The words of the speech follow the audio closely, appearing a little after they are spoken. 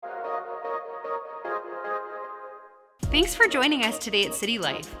Thanks for joining us today at City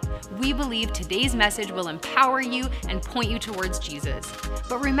Life. We believe today's message will empower you and point you towards Jesus.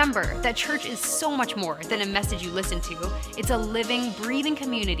 But remember that church is so much more than a message you listen to. It's a living, breathing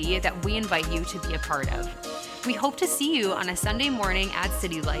community that we invite you to be a part of. We hope to see you on a Sunday morning at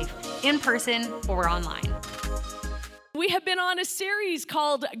City Life, in person or online. We have been on a series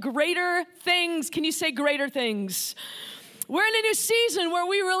called Greater Things. Can you say greater things? We're in a new season where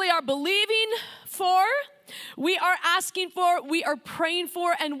we really are believing for, we are asking for, we are praying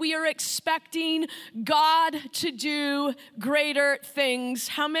for, and we are expecting God to do greater things.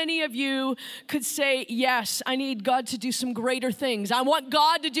 How many of you could say, yes, I need God to do some greater things. I want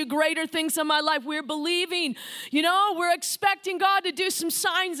God to do greater things in my life. We're believing, we're expecting God to do some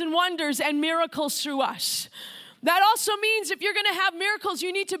signs and wonders and miracles through us. That also means if you're going to have miracles,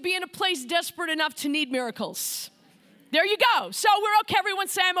 you need to be in a place desperate enough to need miracles. There you go. So we're okay. Everyone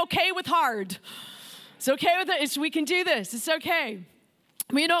say, I'm okay with hard. It's okay with it. We can do this. It's okay.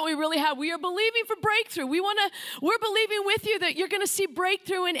 You know what we really have? We are believing for breakthrough. We're believing with you that you're going to see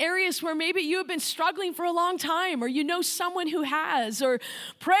breakthrough in areas where maybe you have been struggling for a long time, or you know someone who has, or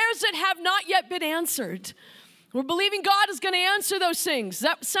prayers that have not yet been answered. We're believing God is going to answer those things.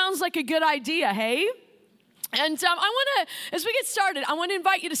 That sounds like a good idea, hey? And I want to, as we get started, I want to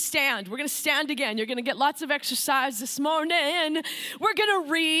invite you to stand. We're going to stand again. You're going to get lots of exercise this morning. We're going to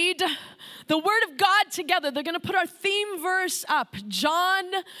read the Word of God together. They're going to put our theme verse up, John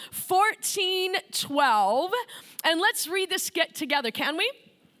 14:12. And let's read this together, can we?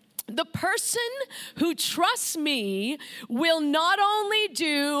 The person who trusts me will not only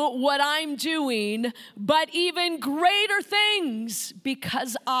do what I'm doing, but even greater things,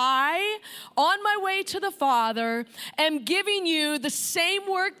 because I, on my way to the Father, am giving you the same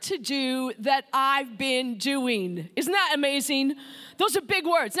work to do that I've been doing. Isn't that amazing? Those are big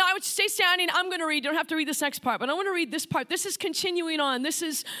words. Now, I would stay standing. I'm going to read. You don't have to read this next part, but I want to read this part. This is continuing on. This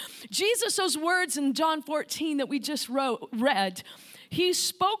is Jesus, those words in John 14 that we just read. He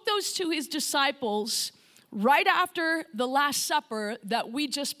spoke those to his disciples right after the Last Supper that we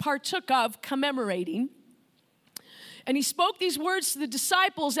just partook of commemorating. And he spoke these words to the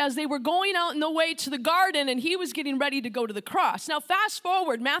disciples as they were going out in the way to the garden, and he was getting ready to go to the cross. Now, fast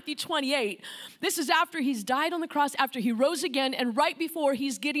forward, Matthew 28. This is after he's died on the cross, after he rose again, and right before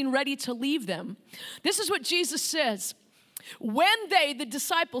he's getting ready to leave them. This is what Jesus says. When they, the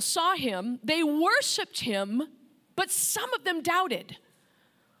disciples, saw him, they worshiped him, but some of them doubted.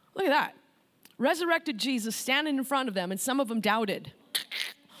 Look at that. Resurrected Jesus standing in front of them, and some of them doubted.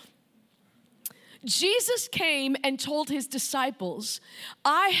 Jesus came and told his disciples,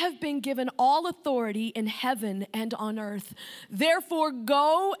 I have been given all authority in heaven and on earth. Therefore,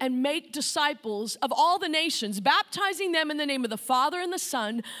 go and make disciples of all the nations, baptizing them in the name of the Father and the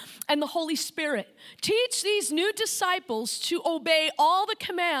Son and the Holy Spirit. Teach these new disciples to obey all the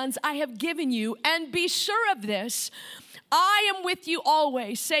commands I have given you, and be sure of this, I am with you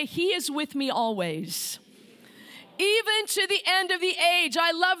always. Say, he is with me always. Even to the end of the age.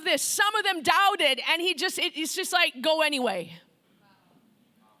 I love this. Some of them doubted, and it's just like, go anyway.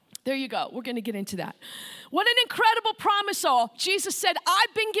 There you go. We're going to get into that. What an incredible promise. Jesus said,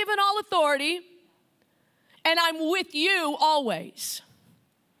 I've been given all authority, and I'm with you always.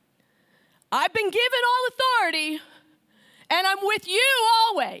 I've been given all authority, and I'm with you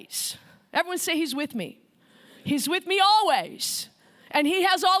always. Everyone say, he's with me. He's with me always, and he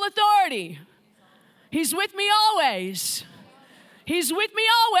has all authority. He's with me always. He's with me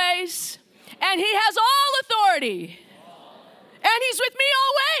always. And he has all authority. And he's with me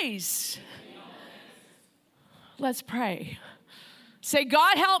always. Let's pray. Say,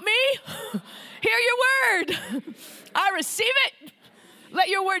 God, help me. Hear your word. I receive it. Let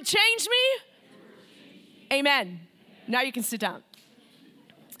your word change me. Amen. Now you can sit down.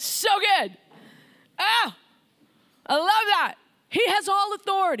 So good. I love that. He has all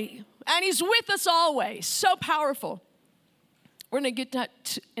authority. And he's with us always. So powerful. We're going to get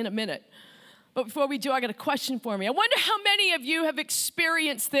that in a minute. But before we do, I got a question for me. I wonder how many of you have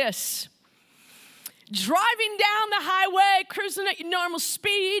experienced this. Driving down the highway, cruising at your normal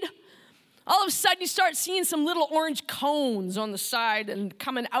speed. All of a sudden, you start seeing some little orange cones on the side and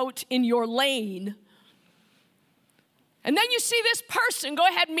coming out in your lane. And then you see this person. Go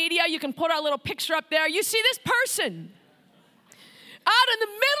ahead, media. You can put our little picture up there. You see this person out in the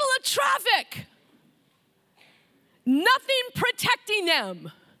middle of traffic. Nothing protecting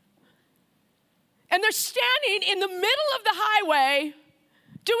them. And they're standing in the middle of the highway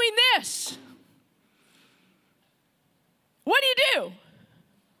doing this. What do?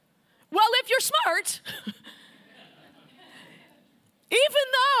 Well, if you're smart, even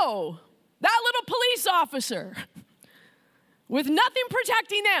though that little police officer with nothing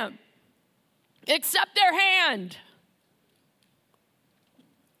protecting them except their hand.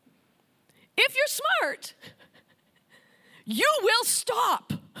 If you're smart, you will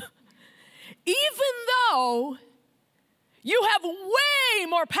stop, even though you have way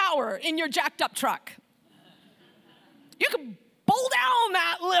more power in your jacked up truck. You can pull down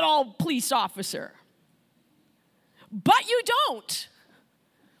that little police officer, but you don't.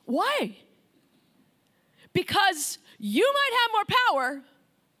 Why? Because you might have more power,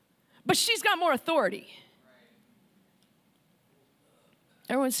 but she's got more authority.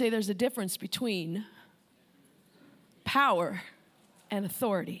 Everyone say there's a difference between power and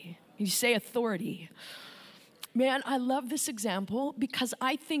authority. You say authority. Man, I love this example because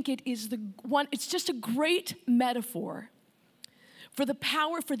I think it is it's just a great metaphor for the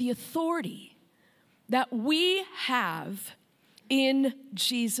power, for the authority that we have in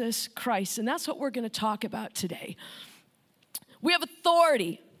Jesus Christ. And that's what we're going to talk about today. We have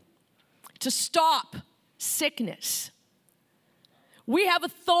authority to stop sickness. We have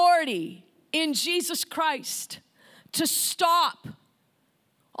authority in Jesus Christ to stop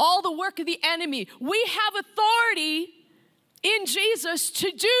all the work of the enemy. We have authority in Jesus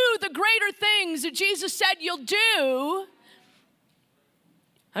to do the greater things that Jesus said you'll do.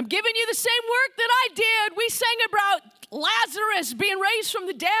 I'm giving you the same work that I did. We sang about Lazarus being raised from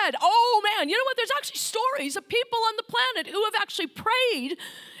the dead. Oh man, you know what? There's actually stories of people on the planet who have actually prayed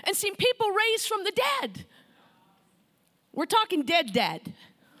and seen people raised from the dead. We're talking dead.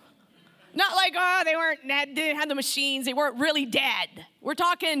 Not like, oh, they weren't dead, they didn't have the machines, they weren't really dead. We're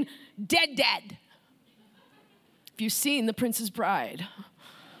talking dead. If you've seen The Princess Bride,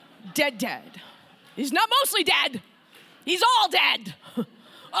 dead. He's not mostly dead, he's all dead.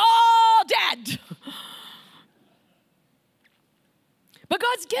 All dead. But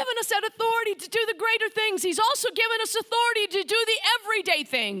God's given us that authority to do the greater things. He's also given us authority to do the everyday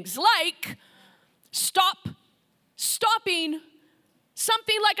things, like stopping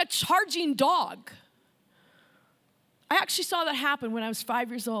something like a charging dog. I actually saw that happen when I was 5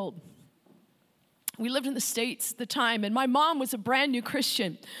 years old. We lived in the States at the time, and my mom was a brand new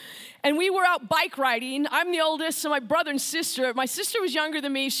Christian. And we were out bike riding. I'm the oldest, so my brother and sister. My sister was younger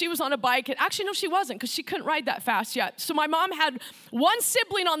than me. She was on a bike. And actually, no, she wasn't, because she couldn't ride that fast yet. So my mom had one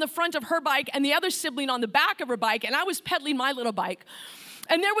sibling on the front of her bike and the other sibling on the back of her bike, and I was pedaling my little bike.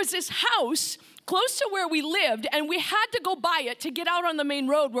 And there was this house close to where we lived, and we had to go by it to get out on the main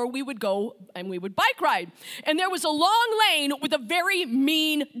road where we would go and we would bike ride. And there was a long lane with a very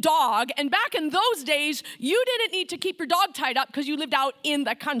mean dog. And back in those days, you didn't need to keep your dog tied up because you lived out in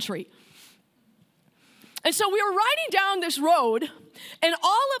the country. And so we were riding down this road, and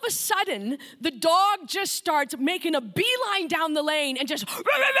all of a sudden, the dog just starts making a beeline down the lane and just,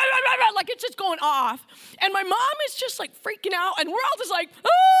 like it's just going off. And my mom is just like freaking out, and we're all just like,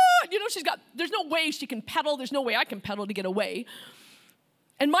 ah! You know, there's no way she can pedal. There's no way I can pedal to get away.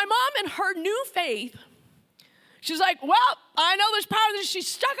 And my mom, in her new faith, she's like, well, I know there's power in this. She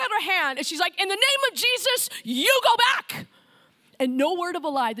stuck out her hand, and she's like, in the name of Jesus, you go back. And no word of a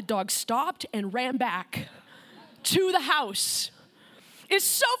lie, the dog stopped and ran back to the house. It's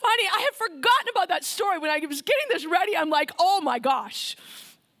so funny. I had forgotten about that story. When I was getting this ready, I'm like, oh my gosh.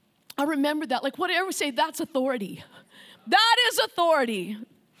 I remember that. Like, what did I ever say? That's authority. That is authority.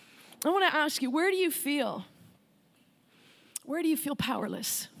 I want to ask you, where do you feel? Where do you feel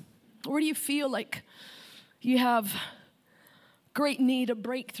powerless? Where do you feel like you have great need of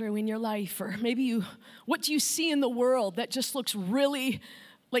breakthrough in your life? Or maybe what do you see in the world that just looks really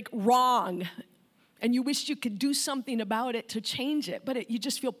like wrong, and you wish you could do something about it to change it, but you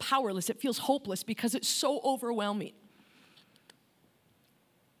just feel powerless. It feels hopeless because it's so overwhelming.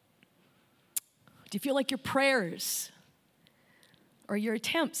 Do you feel like your prayers or your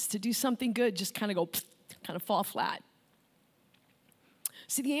attempts to do something good just kind of fall flat?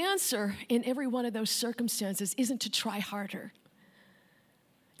 See, the answer in every one of those circumstances isn't to try harder.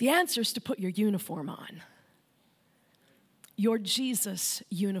 The answer is to put your uniform on, your Jesus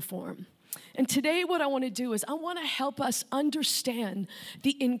uniform. And today what I want to do is I want to help us understand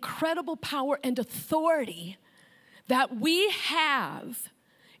the incredible power and authority that we have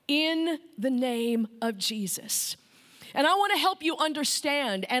in the name of Jesus. And I want to help you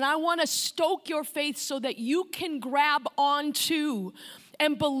understand, and I want to stoke your faith so that you can grab onto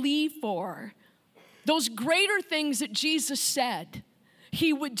and believe for those greater things that Jesus said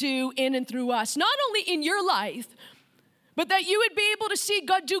He would do in and through us, not only in your life, but that you would be able to see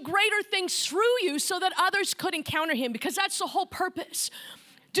God do greater things through you so that others could encounter Him, because that's the whole purpose.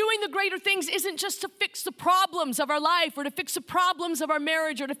 Doing the greater things isn't just to fix the problems of our life or to fix the problems of our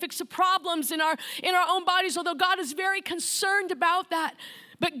marriage or to fix the problems in our own bodies, although God is very concerned about that.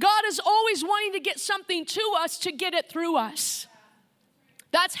 But God is always wanting to get something to us to get it through us.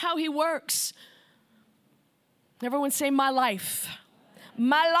 That's how he works. Everyone say, my life.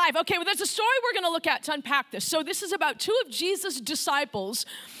 My life. Okay, well, there's a story we're going to look at to unpack this. So this is about two of Jesus' disciples.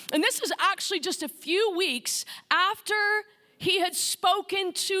 And this is actually just a few weeks after he had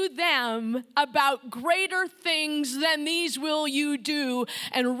spoken to them about greater things than these will you do.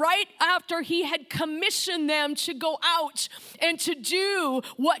 And right after he had commissioned them to go out and to do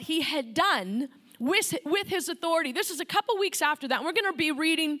what he had done with his authority. This is a couple weeks after that. And we're going to be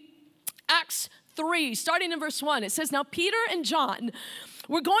reading Acts 3, starting in verse 1. It says, now Peter and John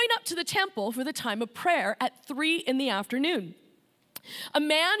were going up to the temple for the time of prayer at 3 in the afternoon. A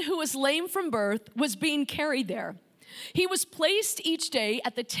man who was lame from birth was being carried there. He was placed each day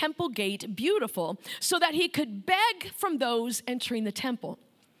at the temple gate, Beautiful, so that he could beg from those entering the temple.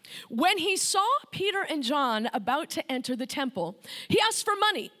 When he saw Peter and John about to enter the temple, he asked for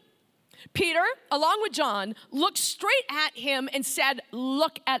money. Peter, along with John, looked straight at him and said,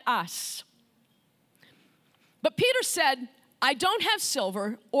 look at us. But Peter said, I don't have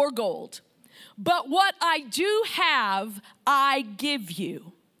silver or gold, but what I do have, I give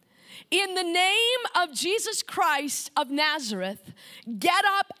you. In the name of Jesus Christ of Nazareth, get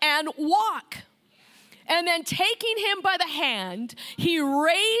up and walk. And then taking him by the hand, he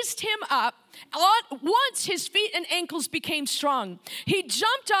raised him up. Once his feet and ankles became strong, he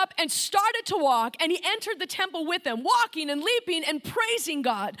jumped up and started to walk, and he entered the temple with them, walking and leaping and praising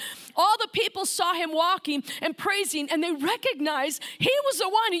God. All the people saw him walking and praising, and they recognized he was the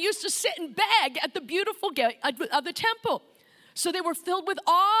one who used to sit and beg at the beautiful gate of the temple. So they were filled with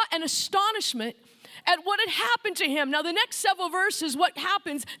awe and astonishment at what had happened to him. Now, the next several verses, what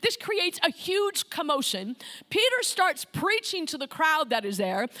happens, this creates a huge commotion. Peter starts preaching to the crowd that is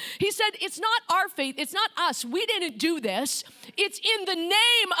there. He said, it's not our faith, it's not us. We didn't do this. It's in the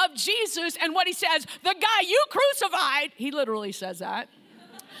name of Jesus. And what he says, the guy you crucified, he literally says that.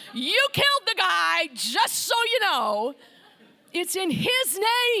 You killed the guy, just so you know. It's in his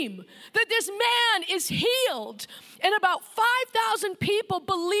name that this man is healed. And about 5,000 people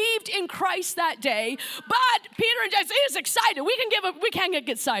believed in Christ that day. But Peter and John is excited. We can get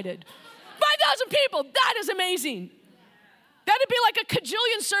excited. 5,000 people, that is amazing. That'd be like a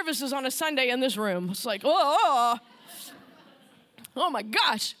cajillion services on a Sunday in this room. It's like, oh my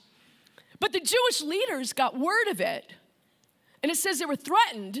gosh. But the Jewish leaders got word of it. And it says they were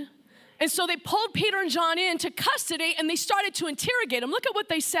threatened. And so they pulled Peter and John into custody and they started to interrogate them. Look at what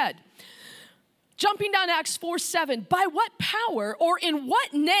they said. Jumping down to Acts 4:7, by what power or in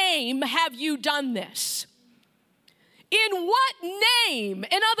what name have you done this? In what name?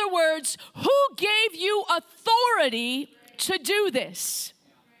 In other words, who gave you authority to do this?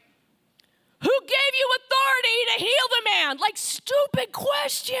 Who gave you authority to heal the man? Like, stupid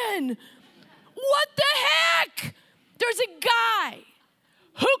question. What the heck? There's a guy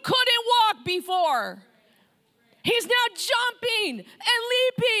who couldn't walk before. He's now jumping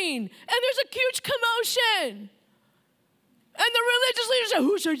and leaping, and there's a huge commotion. And the religious leaders say,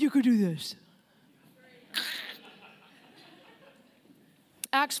 who said you could do this?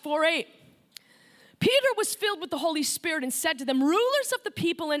 Acts 4:8. Peter was filled with the Holy Spirit and said to them, rulers of the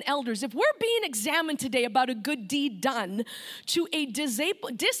people and elders, if we're being examined today about a good deed done to a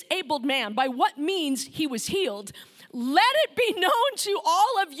disabled man, by what means he was healed, let it be known to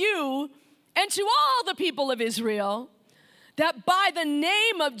all of you and to all the people of Israel that by the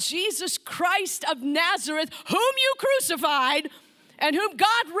name of Jesus Christ of Nazareth, whom you crucified and whom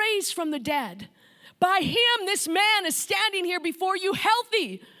God raised from the dead, by him this man is standing here before you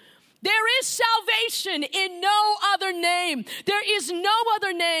healthy. There is salvation in no other name. There is no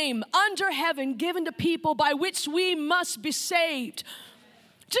other name under heaven given to people by which we must be saved.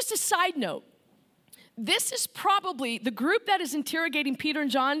 Just a side note. This is probably, the group that is interrogating Peter and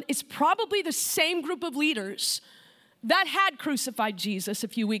John is probably the same group of leaders that had crucified Jesus a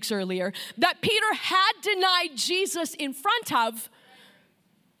few weeks earlier, that Peter had denied Jesus in front of,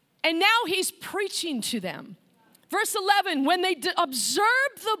 and now he's preaching to them. Verse 11, when they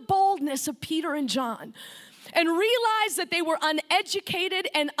observed the boldness of Peter and John and realized that they were uneducated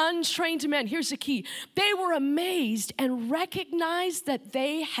and untrained men, here's the key, they were amazed and recognized that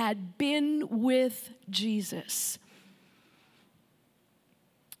they had been with Jesus.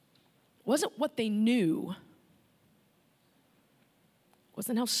 Wasn't what they knew,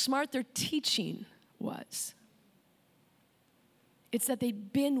 wasn't how smart their teaching was. It's that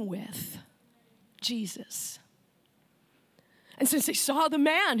they'd been with Jesus. And since they saw the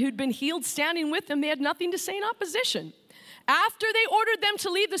man who'd been healed standing with them, they had nothing to say in opposition. After they ordered them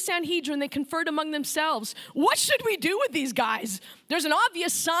to leave the Sanhedrin, they conferred among themselves, what should we do with these guys? There's an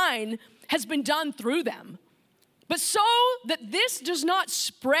obvious sign has been done through them. But so that this does not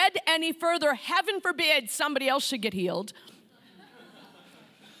spread any further, heaven forbid somebody else should get healed,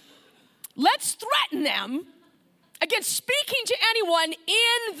 let's threaten them against speaking to anyone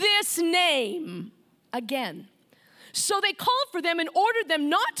in this name again. So they called for them and ordered them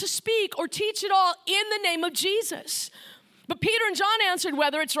not to speak or teach at all in the name of Jesus. But Peter and John answered,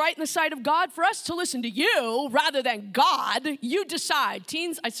 whether it's right in the sight of God for us to listen to you rather than God, you decide.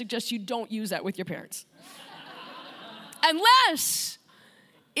 Teens, I suggest you don't use that with your parents. Unless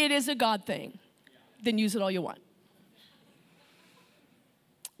it is a God thing, then use it all you want.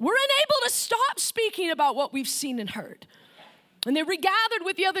 We're unable to stop speaking about what we've seen and heard. And they regathered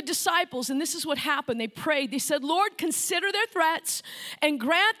with the other disciples, and this is what happened. They prayed. They said, Lord, consider their threats and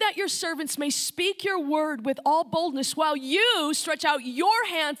grant that your servants may speak your word with all boldness while you stretch out your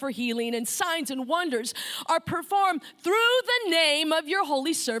hand for healing and signs and wonders are performed through the name of your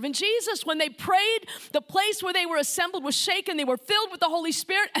holy servant Jesus. When they prayed, the place where they were assembled was shaken. They were filled with the Holy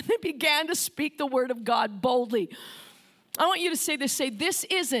Spirit, and they began to speak the word of God boldly. I want you to say this. Say, this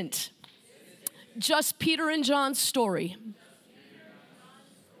isn't just Peter and John's story.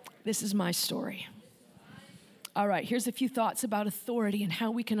 This is my story. All right, here's a few thoughts about authority and how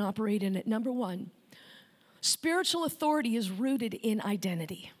we can operate in it. Number one, spiritual authority is rooted in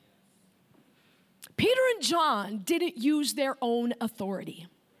identity. Peter and John didn't use their own authority.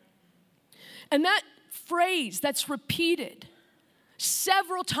 And that phrase that's repeated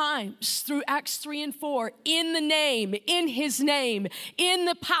several times through Acts 3 and 4, in the name, in his name, in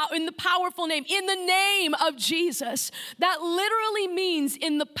the powerful name, in the name of Jesus, that literally means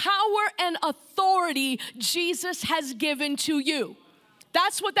in the power and authority Jesus has given to you.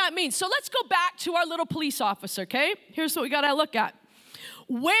 That's what that means. So let's go back to our little police officer, okay? Here's what we gotta look at.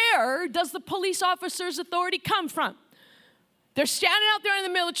 Where does the police officer's authority come from? They're standing out there in the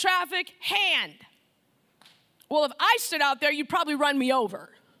middle of traffic, hand. Well, if I stood out there, you'd probably run me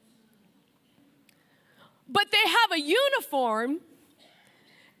over. But they have a uniform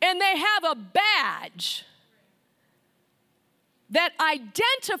and they have a badge that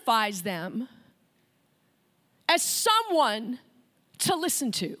identifies them as someone to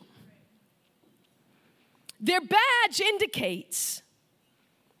listen to. Their badge indicates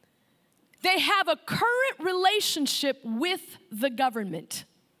they have a current relationship with the government.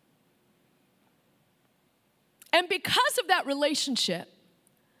 And because of that relationship,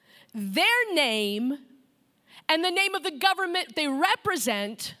 their name and the name of the government they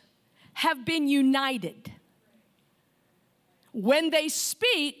represent have been united. When they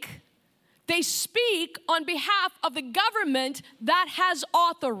speak on behalf of the government that has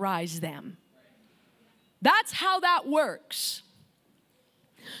authorized them. That's how that works.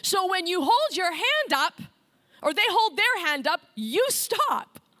 So when you hold your hand up, or they hold their hand up, you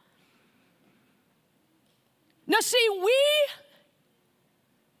stop. Now see, we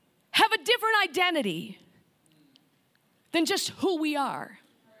have a different identity than just who we are.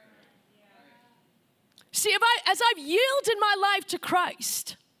 See, as I've yielded my life to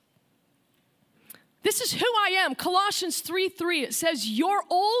Christ, this is who I am. Colossians 3:3, it says, your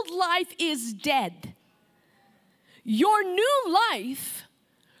old life is dead. Your new life,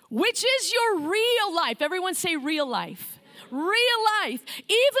 which is your real life. Everyone say real life. Real life,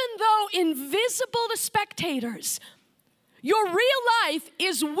 even though invisible to spectators, your real life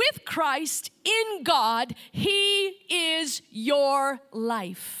is with Christ in God. He is your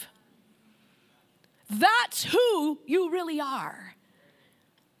life. That's who you really are.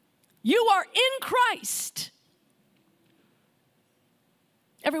 You are in Christ.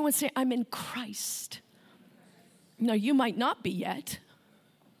 Everyone say, I'm in Christ. Now, you might not be yet,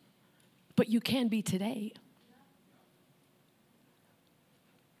 but you can be today.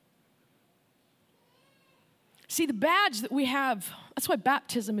 See, the badge that we have, that's why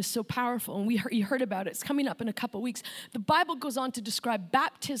baptism is so powerful, and you heard about it. It's coming up in a couple weeks. The Bible goes on to describe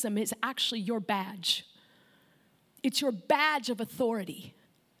baptism is actually your badge. It's your badge of authority.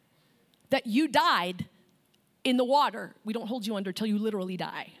 That you died in the water. We don't hold you under till you literally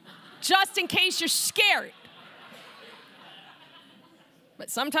die. Just in case you're scared. But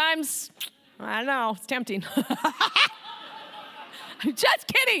sometimes, I don't know, it's tempting. I'm just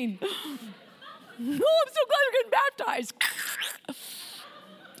kidding. Oh, I'm so glad you're getting baptized.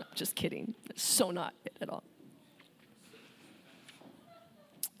 I'm just kidding. It's so not it at all.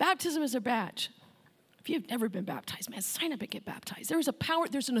 Baptism is a badge. If you've never been baptized, man, sign up and get baptized. There's a power,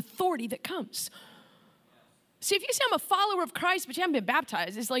 there's an authority that comes. See, if you say I'm a follower of Christ, but you haven't been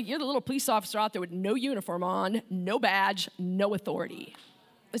baptized, it's like you're the little police officer out there with no uniform on, no badge, no authority.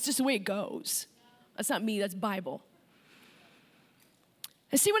 That's just the way it goes. That's not me, that's Bible.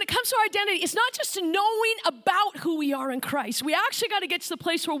 And see, when it comes to our identity, it's not just knowing about who we are in Christ. We actually got to get to the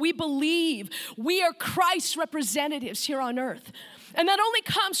place where we believe we are Christ's representatives here on earth. And that only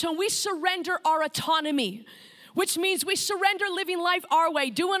comes when we surrender our autonomy, which means we surrender living life our way,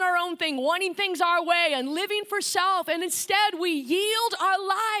 doing our own thing, wanting things our way, and living for self. And instead, we yield our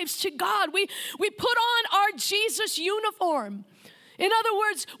lives to God. We put on our Jesus uniform. In other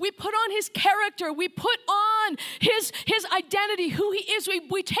words, we put on his character. We put on his identity, who he is.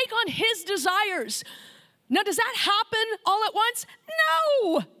 We take on his desires. Now, does that happen all at once?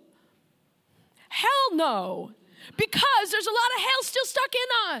 No. Hell no. Because there's a lot of hell still stuck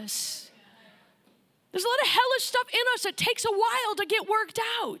in us. There's a lot of hellish stuff in us that takes a while to get worked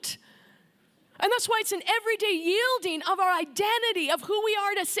out. And that's why it's an everyday yielding of our identity, of who we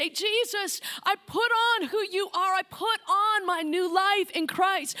are, to say, Jesus, I put on who you are. I put on my new life in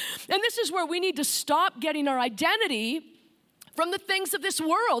Christ. And this is where we need to stop getting our identity from the things of this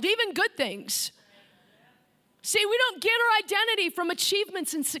world, even good things. See, we don't get our identity from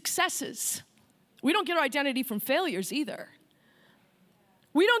achievements and successes. We don't get our identity from failures either.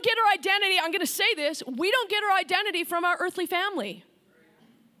 We don't get our identity, I'm going to say this, we don't get our identity from our earthly family.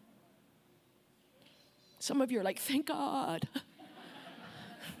 Some of you are like, thank God.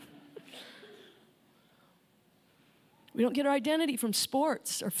 We don't get our identity from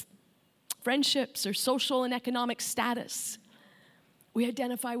sports or friendships or social and economic status. We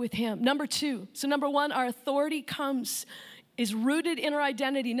identify with him. Number two, so number one, our authority is rooted in our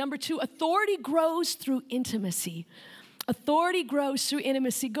identity. Number two, authority grows through intimacy. Authority grows through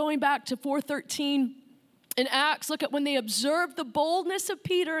intimacy. Going back to 4:13 in Acts, look at when they observed the boldness of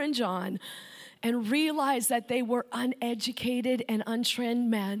Peter and John and realized that they were uneducated and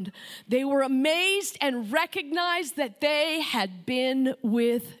untrained men. They were amazed and recognized that they had been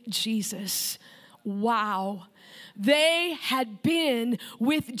with Jesus. Wow. They had been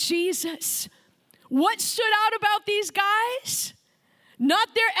with Jesus. What stood out about these guys?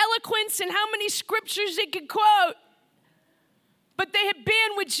 Not their eloquence and how many scriptures they could quote, but they had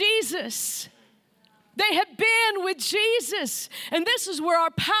been with Jesus. They had been with Jesus. And this is where our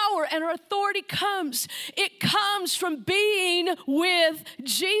power and our authority comes. It comes from being with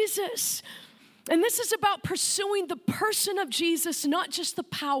Jesus. And this is about pursuing the person of Jesus, not just the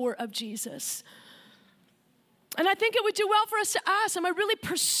power of Jesus. And I think it would do well for us to ask, am I really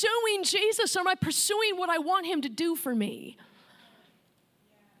pursuing Jesus, or am I pursuing what I want him to do for me?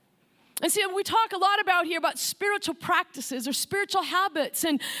 And see, we talk a lot about spiritual practices or spiritual habits.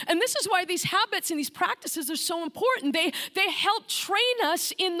 And this is why these habits and these practices are so important. They help train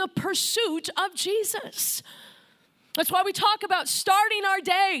us in the pursuit of Jesus. That's why we talk about starting our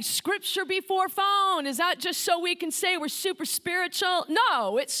day, scripture before phone. Is that just so we can say we're super spiritual?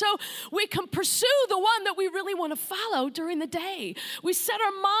 No, it's so we can pursue the one that we really want to follow during the day. We set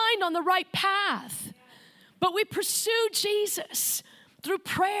our mind on the right path. But we pursue Jesus through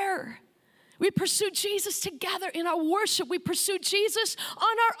prayer. We pursue Jesus together in our worship. We pursue Jesus on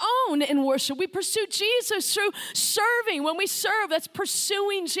our own in worship. We pursue Jesus through serving. When we serve, that's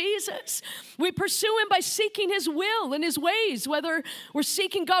pursuing Jesus. We pursue him by seeking his will and his ways, whether we're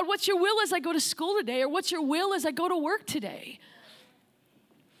seeking, God, what's your will as I go to school today, or what's your will as I go to work today?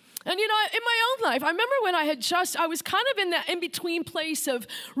 And you know, in my own life, I remember when I was kind of in that in-between place of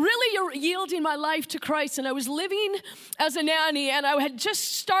really yielding my life to Christ, and I was living as a nanny, and I had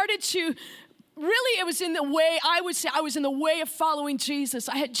just started to really, it was in the way, I would say I was in the way of following Jesus.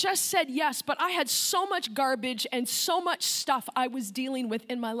 I had just said yes, but I had so much garbage and so much stuff I was dealing with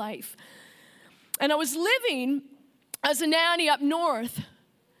in my life. And I was living as a nanny up north.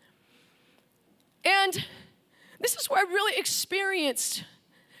 And this is where I really experienced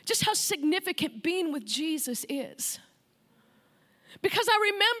just how significant being with Jesus is. Because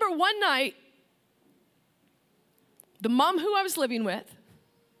I remember one night, the mom who I was living with,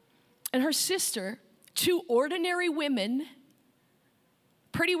 and her sister, two ordinary women,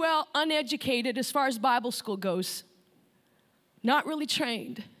 pretty well uneducated as far as Bible school goes, not really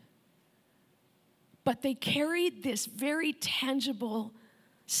trained, but they carried this very tangible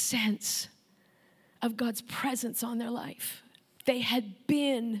sense of God's presence on their life. They had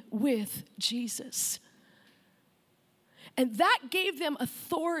been with Jesus. And that gave them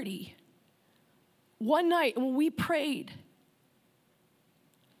authority. One night when we prayed,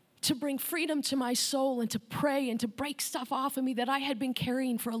 to bring freedom to my soul and to pray and to break stuff off of me that I had been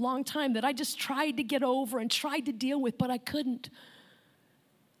carrying for a long time, that I just tried to get over and tried to deal with, but I couldn't.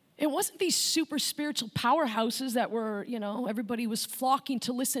 It wasn't these super spiritual powerhouses that were, everybody was flocking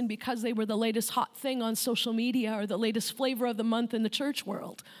to listen because they were the latest hot thing on social media or the latest flavor of the month in the church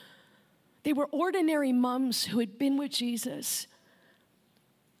world. They were ordinary moms who had been with Jesus.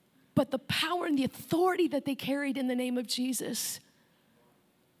 But the power and the authority that they carried in the name of Jesus,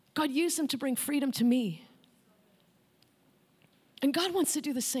 God used them to bring freedom to me. And God wants to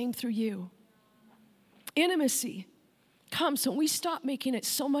do the same through you. Intimacy comes when we stop making it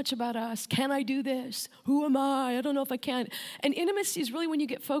so much about us. Can I do this? Who am I? I don't know if I can. And intimacy is really when you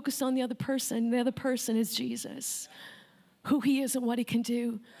get focused on the other person. The other person is Jesus, who he is and what he can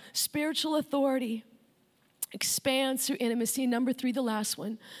do. Spiritual authority expands through intimacy. Number 3, the last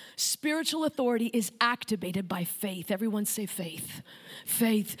one. Spiritual authority is activated by faith. Everyone say faith.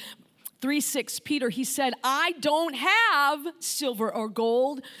 Faith. 3:6, Peter, he said, I don't have silver or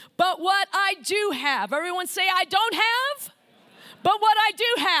gold, but what I do have. Everyone say, I don't have, but what I do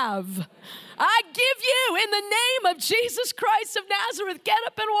have. I give you in the name of Jesus Christ of Nazareth. Get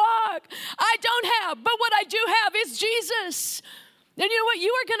up and walk. I don't have, but what I do have is Jesus. And you know what? You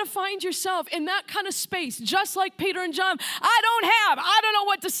are going to find yourself in that kind of space, just like Peter and John. I don't know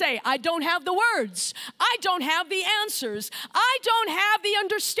what to say. I don't have the words. I don't have the answers. I don't have the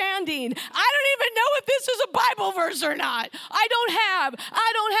understanding. I don't even know if this is a Bible verse or not. I don't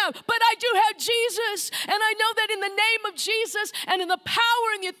have, but I do have Jesus. And I know that in the name of Jesus and in the power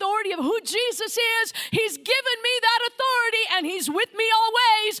and the authority of who Jesus is, he's given me that authority and he's with me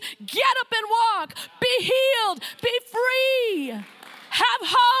always. Get up and walk. Be healed. Be free. Have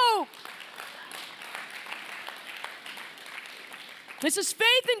hope. This is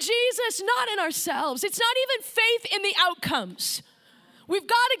faith in Jesus, not in ourselves. It's not even faith in the outcomes. We've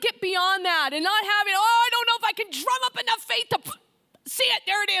got to get beyond that and not having, I don't know if I can drum up enough faith to see it.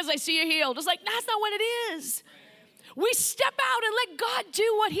 There it is. I see you healed. It's like, that's not what it is. We step out and let God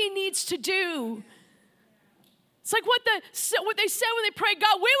do what he needs to do. It's like what they said when they prayed,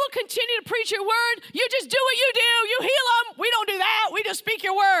 God, we will continue to preach your word. You just do what you do. You heal them. We don't do that. We just speak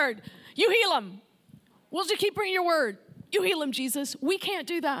your word. You heal them. We'll just keep bringing your word. You heal them, Jesus. We can't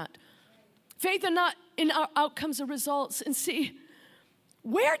do that. Faith and not in our outcomes or results. And see,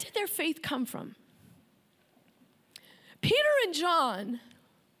 where did their faith come from? Peter and John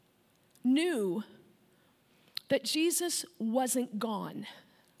knew that Jesus wasn't gone.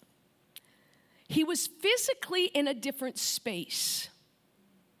 He was physically in a different space.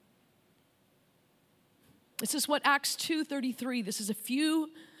 This is what Acts 2:33, this is a few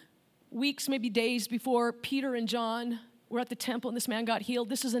weeks, maybe days before Peter and John were at the temple and this man got healed.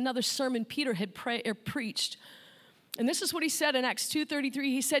 This is another sermon Peter had preached. And this is what he said in Acts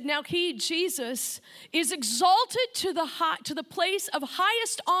 2:33. He said, now he, Jesus, is exalted to the place of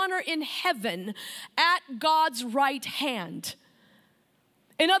highest honor in heaven at God's right hand.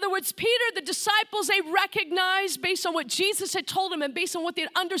 In other words, Peter, the disciples, they recognized based on what Jesus had told them and based on what they had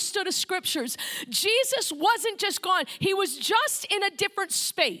understood of scriptures, Jesus wasn't just gone. He was just in a different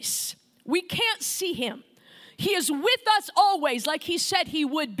space. We can't see him. He is with us always like he said he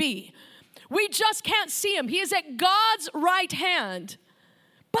would be. We just can't see him. He is at God's right hand.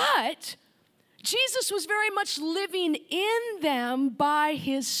 But Jesus was very much living in them by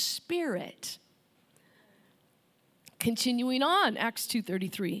his Spirit. Continuing on, Acts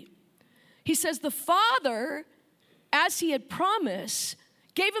 2:33. He says, the Father, as he had promised,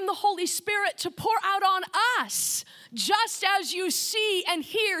 gave him the Holy Spirit to pour out on us, just as you see and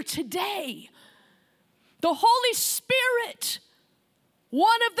hear today. The Holy Spirit,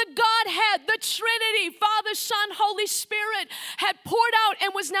 one of the Godhead, the Trinity, Father, Son, Holy Spirit, had poured out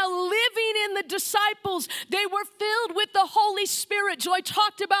and was now living in the disciples. They were filled with the Holy Spirit. Joy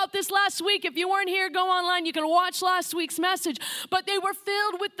talked about this last week. If you weren't here, go online. You can watch last week's message. But they were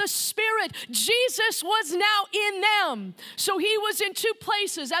filled with the Spirit. Jesus was now in them. So he was in two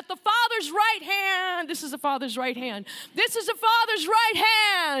places. At the Father's right hand. This is the Father's right hand. This is the Father's right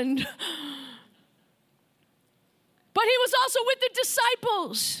hand. But he was also with the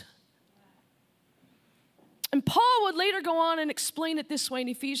disciples. And Paul would later go on and explain it this way in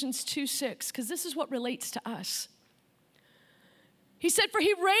Ephesians 2:6, because this is what relates to us. He said, for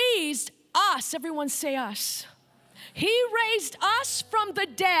he raised us, everyone say us. He raised us from the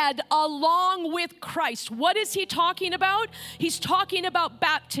dead along with Christ. What is he talking about? He's talking about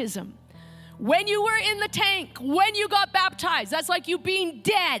baptism. When you were in the tank, when you got baptized, that's like you being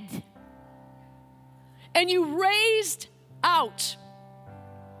dead. And you raised out.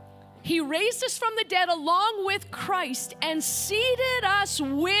 He raised us from the dead along with Christ and seated us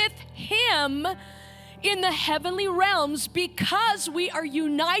with him in the heavenly realms because we are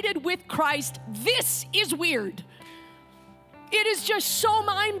united with Christ. This is weird. It is just so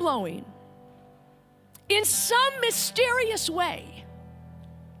mind-blowing. In some mysterious way,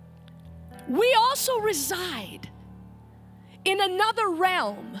 we also reside in another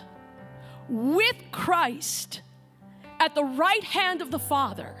realm with Christ at the right hand of the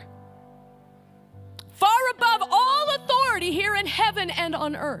Father, far above all authority here in heaven and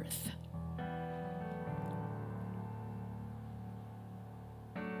on earth.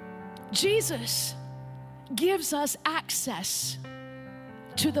 Jesus gives us access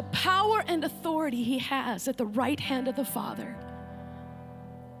to the power and authority he has at the right hand of the Father.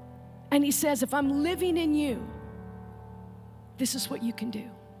 And he says, if I'm living in you, this is what you can do.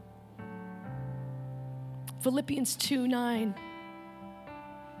 Philippians 2:9.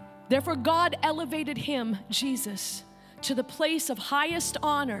 Therefore God elevated him, Jesus, to the place of highest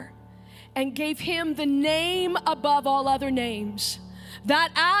honor and gave him the name above all other names, that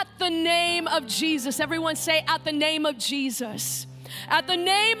at the name of Jesus, everyone say, at the name of Jesus. At the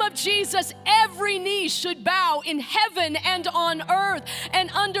name of Jesus, every knee should bow in heaven and on earth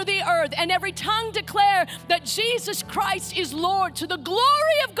and under the earth, and every tongue declare that Jesus Christ is Lord, to the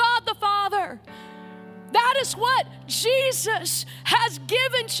glory of God the Father. That is what Jesus has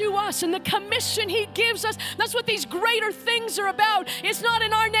given to us, and the commission he gives us. That's what these greater things are about. It's not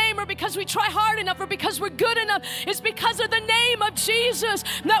in our name or because we try hard enough or because we're good enough. It's because of the name of Jesus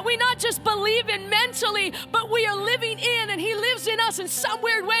that we not just believe in mentally, but we are living in, and he lives in us in some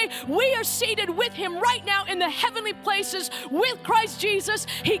weird way. We are seated with him right now in the heavenly places with Christ Jesus.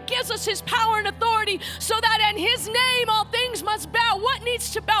 He gives us his power and authority so that in his name all things must bow. What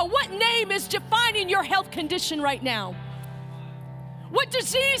needs to bow? What name is defining your health condition right now? What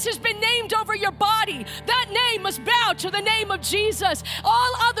disease has been named over your body? That name must bow to the name of Jesus.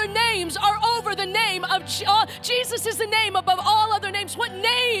 All other names are over the name of Jesus. Is the name above all other names. What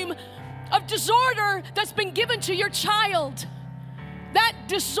name of disorder that's been given to your child? That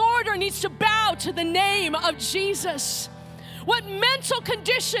disorder needs to bow to the name of Jesus. What mental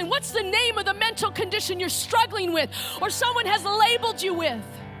condition? What's the name of the mental condition you're struggling with or someone has labeled you with?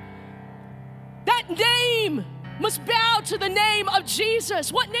 That name must bow to the name of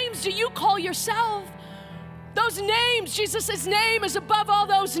Jesus. What names do you call yourself? Those names, Jesus' name is above all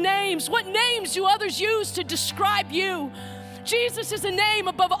those names. What names do others use to describe you? Jesus is a name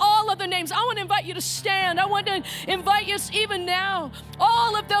above all other names. I want to invite you to stand. I want to invite you even now.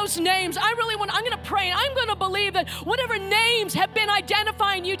 All of those names. I'm going to pray, and I'm going to believe that whatever names have been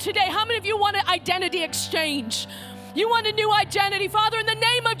identifying you today, how many of you want an identity exchange? You want a new identity. Father, in the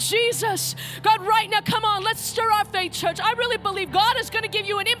name of Jesus, God, right now, come on, let's stir our faith, church. I really believe God is going to give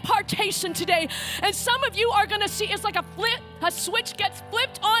you an impartation today. And some of you are going to see, it's like a switch gets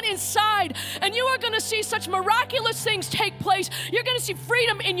flipped on inside, and you are going to see such miraculous things take place. You're going to see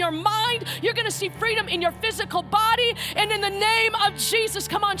freedom in your mind. You're going to see freedom in your physical body. And in the name of Jesus,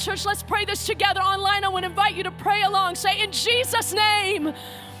 come on, church, let's pray this together. Online, I want to invite you to pray along. Say, in Jesus' name,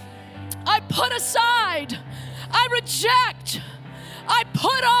 I put aside, I reject, I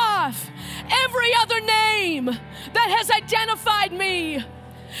put off every other name that has identified me, and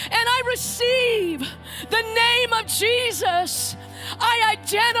I receive the name of Jesus. I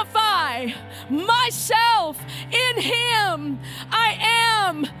identify myself in him. I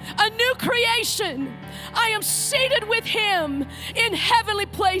am a new creation. I am seated with him in heavenly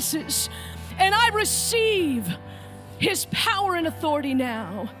places, and I receive his power and authority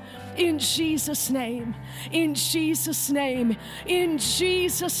now. In Jesus' name, in Jesus' name, in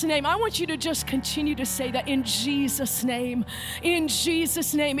Jesus' name. I want you to just continue to say that. In Jesus' name, in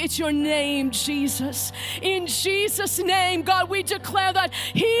Jesus' name. It's your name, Jesus. In Jesus' name, God, we declare that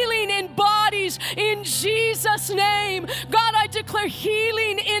healing in bodies in Jesus' name. God, I declare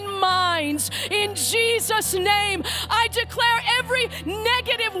healing in minds in Jesus' name. I declare every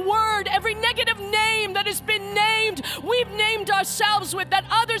negative word, every negative name that has been named, we've named ourselves with, that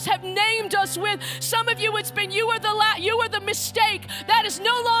others have named us with. Some of you, it's been you are the mistake. That is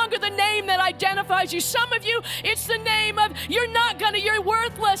no longer the name that identifies you. Some of you, it's the name of you're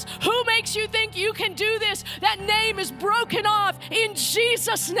worthless. Who makes you think you can do this? That name is broken off in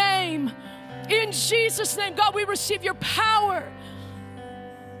Jesus' name. In Jesus' name, God, we receive your power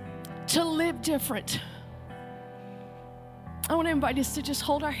to live different. I want to invite us to just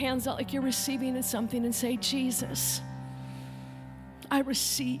hold our hands out like you're receiving something and say, Jesus, I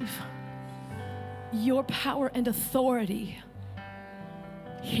receive your power and authority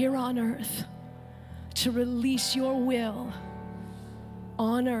here on earth to release your will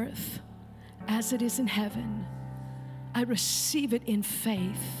on earth as it is in heaven. I receive it in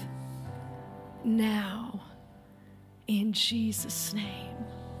faith now in Jesus' name.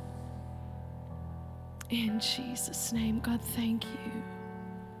 In Jesus' name, God, thank you.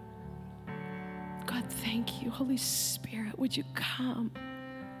 God, thank you. Holy Spirit, would you come?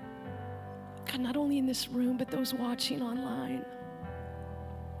 God, not only in this room, but those watching online.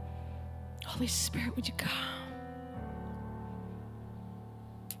 Holy Spirit, would you come?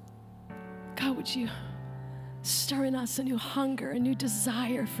 God, would you stir in us a new hunger, a new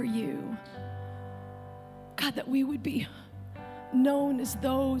desire for you? God, that we would be known as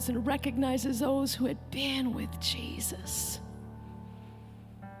those and recognized as those who had been with Jesus.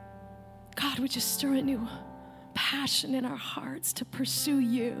 God, would you stir a new passion in our hearts to pursue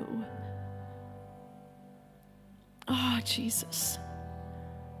you? Oh, Jesus.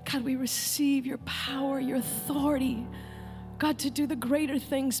 God, we receive your power, your authority, God, to do the greater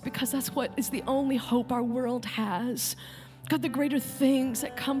things, because that's what is the only hope our world has. God, the greater things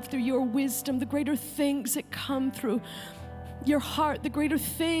that come through your wisdom, the greater things that come through your heart, the greater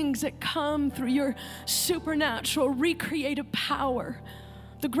things that come through your supernatural recreative power,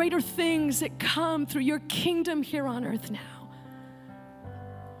 the greater things that come through your kingdom here on earth now.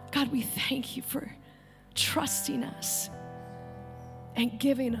 God, we thank you for trusting us and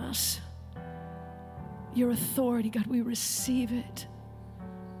giving us your authority. God, we receive it.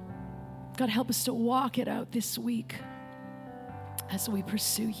 God, help us to walk it out this week as we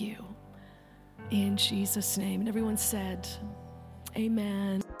pursue you. In Jesus' name. And everyone said,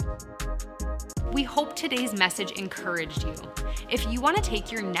 amen. We hope today's message encouraged you. If you want to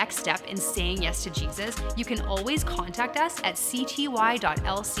take your next step in saying yes to Jesus, you can always contact us at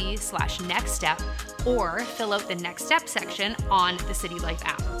cty.lc/nextstep or fill out the next step section on the City Life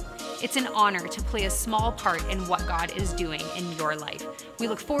app. It's an honor to play a small part in what God is doing in your life. We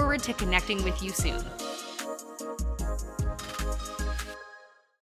look forward to connecting with you soon.